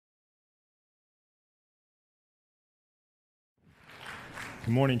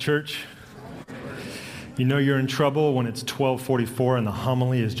Good morning, church. You know you're in trouble when it's 12:44 and the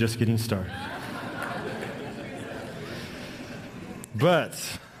homily is just getting started.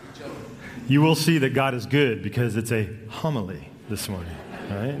 But you will see that God is good because it's a homily this morning,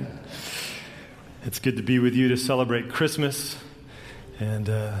 right? It's good to be with you to celebrate Christmas. And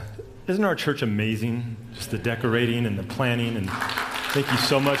isn't our church amazing? Just the decorating and the planning. And thank you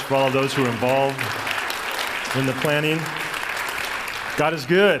so much for all of those who are involved in the planning. God is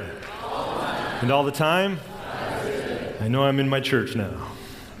good. And all the time? I know I'm in my church now.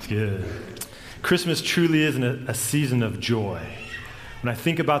 It's good. Christmas truly is a season of joy. When I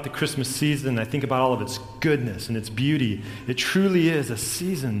think about the Christmas season, I think about all of its goodness and its beauty. It truly is a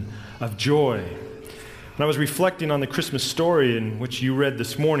season of joy. When I was reflecting on the Christmas story in which you read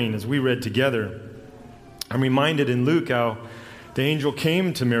this morning, as we read together, I'm reminded in Luke how the angel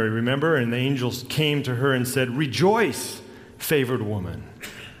came to Mary, remember? And the angels came to her and said, "Rejoice, favored woman.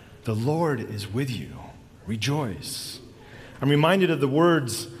 The Lord is with you. Rejoice." I'm reminded of the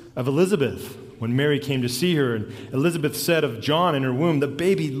words of Elizabeth when Mary came to see her. And Elizabeth said of John in her womb, "The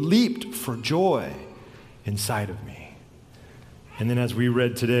baby leaped for joy inside of me." And then as we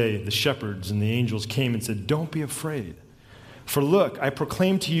read today, the shepherds and the angels came and said, "Don't be afraid. For look, I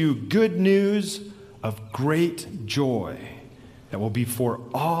proclaim to you good news of great joy that will be for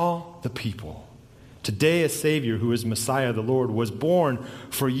all the people. Today a Savior who is Messiah the Lord was born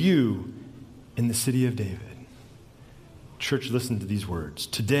for you in the city of David." Church, listen to these words.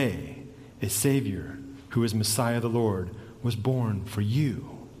 Today a Savior who is Messiah the Lord was born for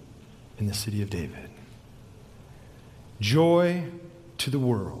you in the city of David. Joy to the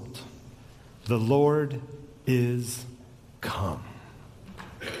world. The Lord is come.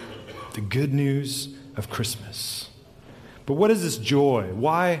 The good news of Christmas. But what is this joy?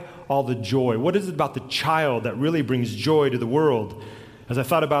 Why all the joy? What is it about the child that really brings joy to the world? As I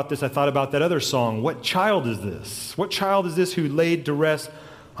thought about this, I thought about that other song. What child is this? What child is this who laid to rest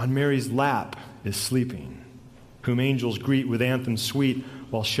on Mary's lap is sleeping, whom angels greet with anthems sweet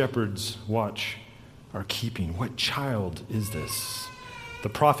while shepherds watch are keeping? What child is this? The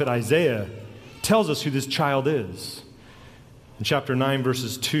prophet Isaiah tells us who this child is. In chapter 9,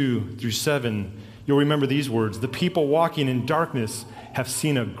 verses 2 through 7, you'll remember these words. The people walking in darkness have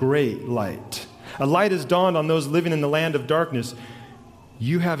seen a great light. A light has dawned on those living in the land of darkness.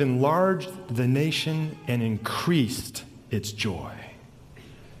 You have enlarged the nation and increased its joy.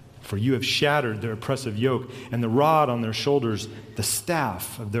 For you have shattered their oppressive yoke and the rod on their shoulders, the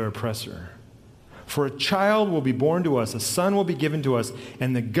staff of their oppressor. For a child will be born to us, a son will be given to us,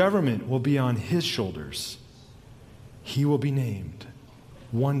 and the government will be on his shoulders. He will be named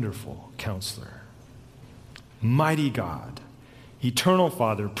Wonderful Counselor, Mighty God, Eternal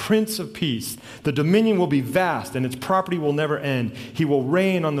Father, Prince of Peace. The dominion will be vast and its property will never end. He will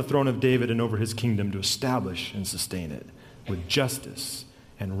reign on the throne of David and over his kingdom to establish and sustain it with justice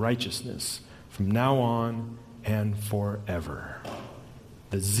and righteousness from now on and forever.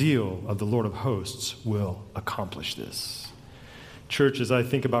 The zeal of the Lord of hosts will accomplish this. Church, as I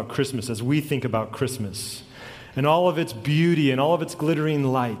think about Christmas, as we think about Christmas, and all of its beauty and all of its glittering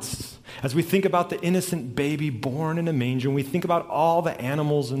lights, as we think about the innocent baby born in a manger, and we think about all the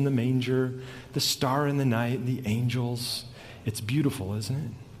animals in the manger, the star in the night, the angels, it's beautiful, isn't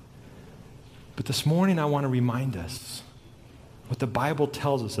it? But this morning I want to remind us what the Bible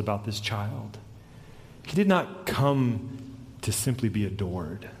tells us about this child. He did not come to simply be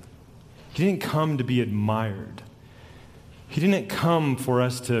adored. He didn't come to be admired. He didn't come for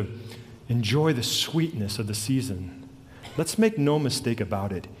us to enjoy the sweetness of the season. Let's make no mistake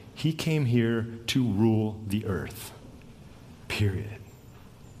about it. He came here to rule the earth. Period.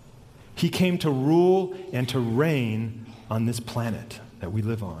 He came to rule and to reign on this planet that we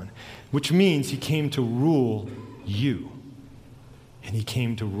live on, which means he came to rule you, and he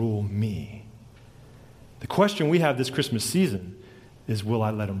came to rule me. The question we have this Christmas season is, will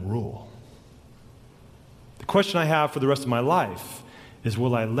I let him rule? The question I have for the rest of my life is,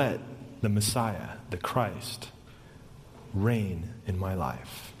 will I let the Messiah, the Christ, reign in my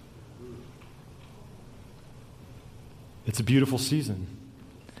life? It's a beautiful season.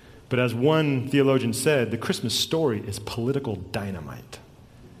 But as one theologian said, the Christmas story is political dynamite.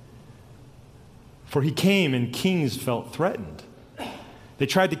 For he came and kings felt threatened. They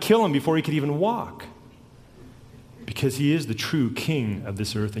tried to kill him before he could even walk. Because he is the true king of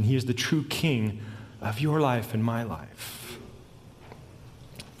this earth, and he is the true king of your life and my life.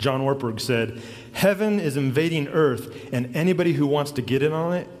 John Ortberg said, "Heaven is invading earth, and anybody who wants to get in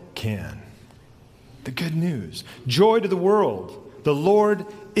on it can." The good news. Joy to the world. The Lord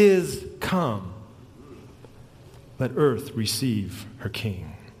is come. let earth receive her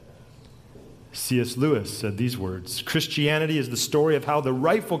king. C.S. Lewis said these words, Christianity is the story of how the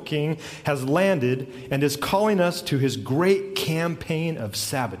rightful king has landed and is calling us to his great campaign of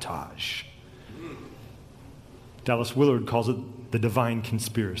sabotage. Dallas Willard calls it the divine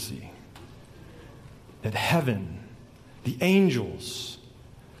conspiracy. That heaven, the angels,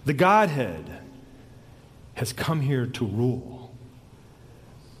 the Godhead has come here to rule.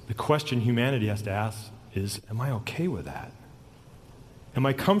 The question humanity has to ask is, am I okay with that? Am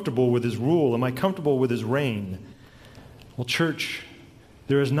I comfortable with his rule? Am I comfortable with his reign? Well, church,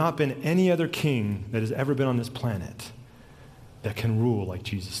 there has not been any other king that has ever been on this planet that can rule like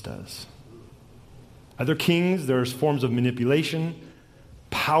Jesus does. Other kings, there's forms of manipulation,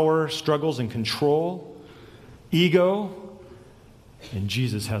 power, struggles, and control, ego, and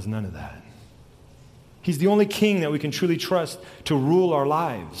Jesus has none of that. He's the only king that we can truly trust to rule our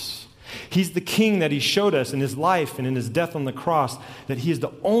lives. He's the king that he showed us in his life and in his death on the cross, that he is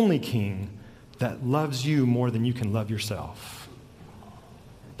the only king that loves you more than you can love yourself,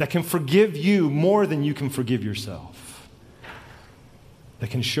 that can forgive you more than you can forgive yourself, that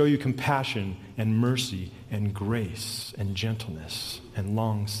can show you compassion and mercy and grace and gentleness and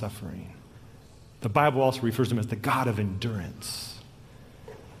long-suffering. The Bible also refers to him as the God of endurance.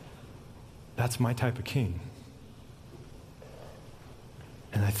 That's my type of king.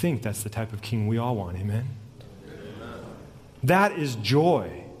 And I think that's the type of king we all want, amen? Amen. That is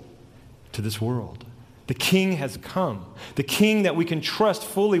joy to this world. The king has come. The king that we can trust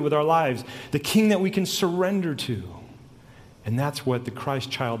fully with our lives. The king that we can surrender to. And that's what the Christ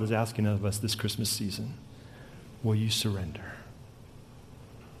child is asking of us this Christmas season. Will you surrender?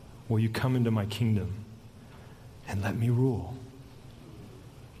 Will you come into my kingdom and let me rule?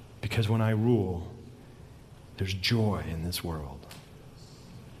 Because when I rule, there's joy in this world.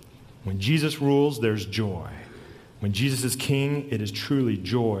 When Jesus rules, there's joy. When Jesus is king, it is truly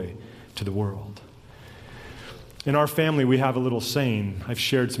joy to the world. In our family, we have a little saying. I've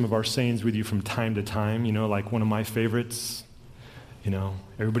shared some of our sayings with you from time to time. You know, like one of my favorites,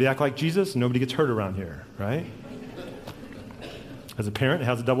 everybody act like Jesus, nobody gets hurt around here, right? As a parent, it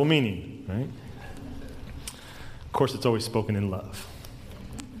has a double meaning, right? Of course, it's always spoken in love.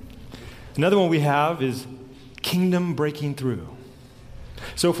 Another one we have is kingdom breaking through.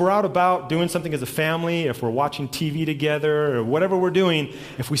 So if we're out about doing something as a family, if we're watching TV together, or whatever we're doing,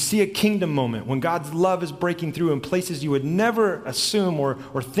 if we see a kingdom moment when God's love is breaking through in places you would never assume or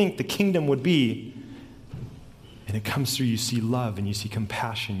think the kingdom would be, and it comes through, you see love and you see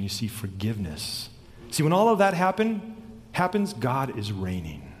compassion, you see forgiveness. See, when all of that happens, God is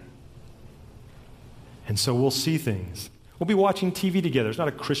reigning. And so we'll see things. We'll be watching TV together. It's not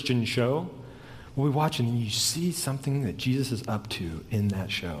a Christian show. We'll be watching, and you see something that Jesus is up to in that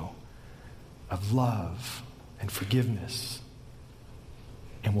show of love and forgiveness.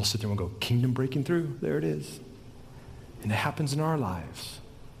 And we'll sit there and we'll go, kingdom breaking through. There it is. And it happens in our lives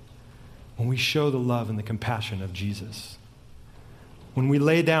when we show the love and the compassion of Jesus. When we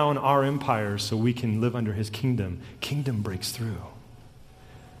lay down our empires so we can live under his kingdom, kingdom breaks through.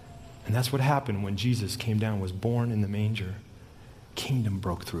 And that's what happened when Jesus came down, was born in the manger. Kingdom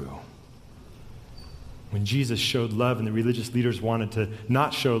broke through. When Jesus showed love and the religious leaders wanted to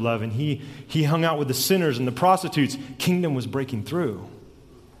not show love, and he hung out with the sinners and the prostitutes, kingdom was breaking through.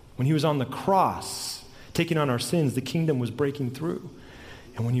 When he was on the cross, taking on our sins, the kingdom was breaking through.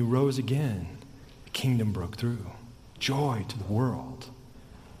 And when he rose again, the kingdom broke through. Joy to the world.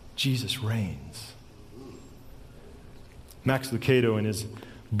 Jesus reigns. Max Lucado, in his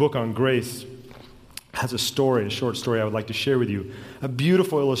book on grace, has a short story I would like to share with you. A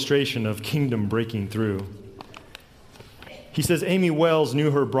beautiful illustration of kingdom breaking through. He says, Amy Wells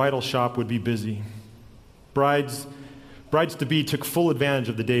knew her bridal shop would be busy. Brides-to-be took full advantage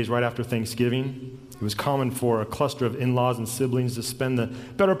of the days right after Thanksgiving. It was common for a cluster of in-laws and siblings to spend the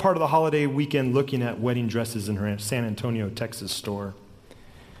better part of the holiday weekend looking at wedding dresses in her San Antonio, Texas store.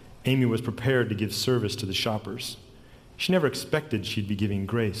 Amy was prepared to give service to the shoppers. She never expected she'd be giving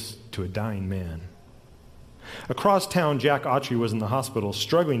grace to a dying man. Across town, Jack Autry was in the hospital,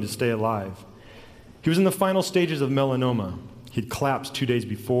 struggling to stay alive. He was in the final stages of melanoma. He'd collapsed 2 days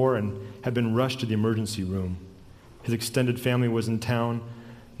before and had been rushed to the emergency room. His extended family was in town,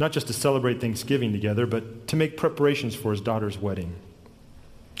 not just to celebrate Thanksgiving together, but to make preparations for his daughter's wedding.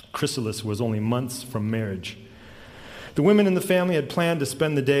 Chrysalis was only months from marriage. The women in the family had planned to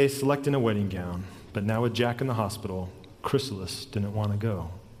spend the day selecting a wedding gown, but now with Jack in the hospital, Chrysalis didn't want to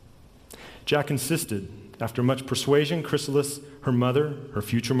go. Jack insisted. After much persuasion, Chrysalis, her mother, her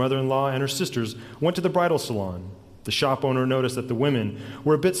future mother-in-law, and her sisters went to the bridal salon. The shop owner noticed that the women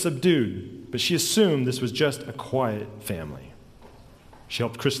were a bit subdued. but she assumed this was just a quiet family. She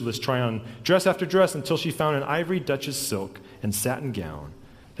helped Chrysalis try on dress after dress until she found an ivory Duchess silk and satin gown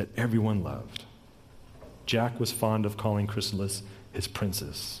that everyone loved. Jack was fond of calling Chrysalis his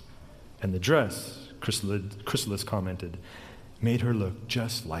princess, and the dress, Chrysalis commented, made her look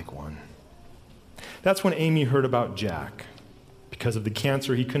just like one. That's when Amy heard about Jack. Because of the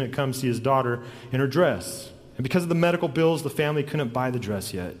cancer, he couldn't come see his daughter in her dress. And because of the medical bills, the family couldn't buy the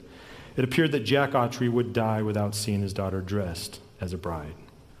dress yet. It appeared that Jack Autry would die without seeing his daughter dressed as a bride.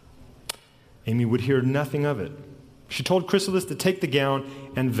 Amy would hear nothing of it. She told Chrysalis to take the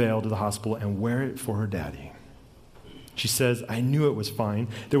gown and veil to the hospital and wear it for her daddy. She says, I knew it was fine.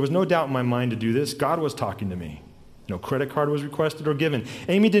 There was no doubt in my mind to do this. God was talking to me. No credit card was requested or given.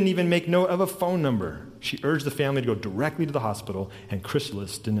 Amy didn't even make note of a phone number. She urged the family to go directly to the hospital, and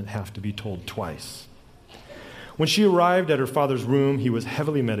Chrysalis didn't have to be told twice. When she arrived at her father's room, he was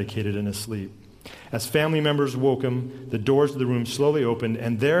heavily medicated and asleep. As family members woke him, the doors of the room slowly opened,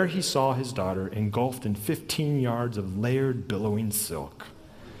 and there he saw his daughter engulfed in 15 yards of layered, billowing silk.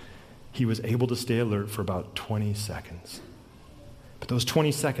 He was able to stay alert for about 20 seconds. But those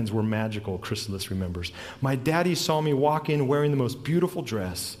 20 seconds were magical, Chrysalis remembers. My daddy saw me walk in wearing the most beautiful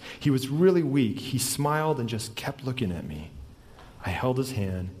dress. He was really weak. He smiled and just kept looking at me. I held his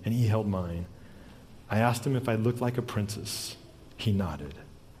hand, and he held mine. I asked him if I looked like a princess. He nodded.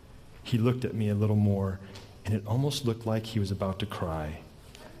 He looked at me a little more, and it almost looked like he was about to cry.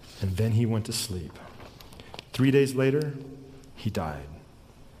 And then he went to sleep. 3 days later, he died.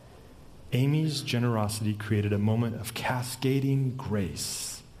 Amy's generosity created a moment of cascading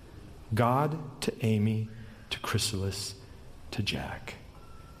grace. God to Amy, to Chrysalis, to Jack.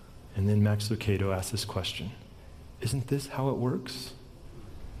 And then Max Lucado asked this question, isn't this how it works?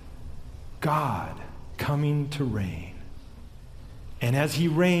 God coming to reign. And as he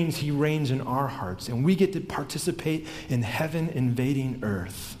reigns in our hearts, and we get to participate in heaven invading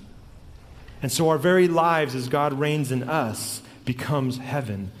earth. And so our very lives, as God reigns in us, becomes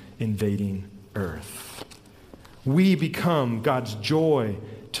heaven invading earth. We become God's joy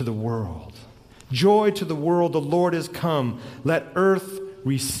to the world. Joy to the world, the Lord is come. Let earth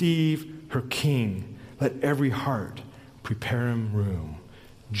receive her King. Let every heart prepare him room.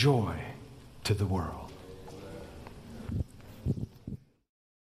 Joy to the world.